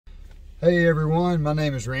Hey everyone, my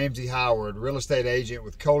name is Ramsey Howard, real estate agent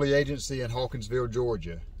with Coley Agency in Hawkinsville,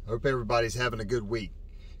 Georgia. Hope everybody's having a good week.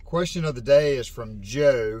 Question of the day is from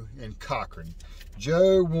Joe in Cochran.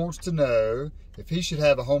 Joe wants to know if he should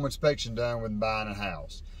have a home inspection done when buying a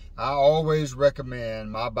house. I always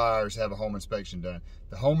recommend my buyers have a home inspection done.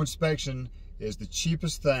 The home inspection is the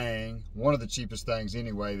cheapest thing, one of the cheapest things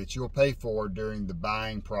anyway, that you'll pay for during the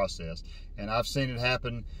buying process. And I've seen it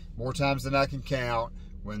happen more times than I can count.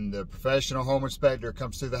 When the professional home inspector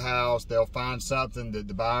comes to the house, they'll find something that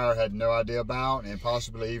the buyer had no idea about, and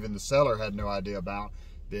possibly even the seller had no idea about,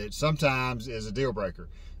 that sometimes is a deal breaker.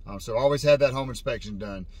 So always have that home inspection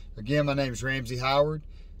done. Again, my name is Ramsey Howard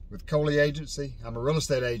with Coley Agency. I'm a real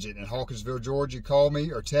estate agent in Hawkinsville, Georgia. Call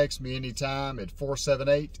me or text me anytime at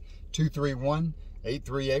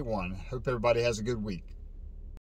 478-231-8381. Hope everybody has a good week.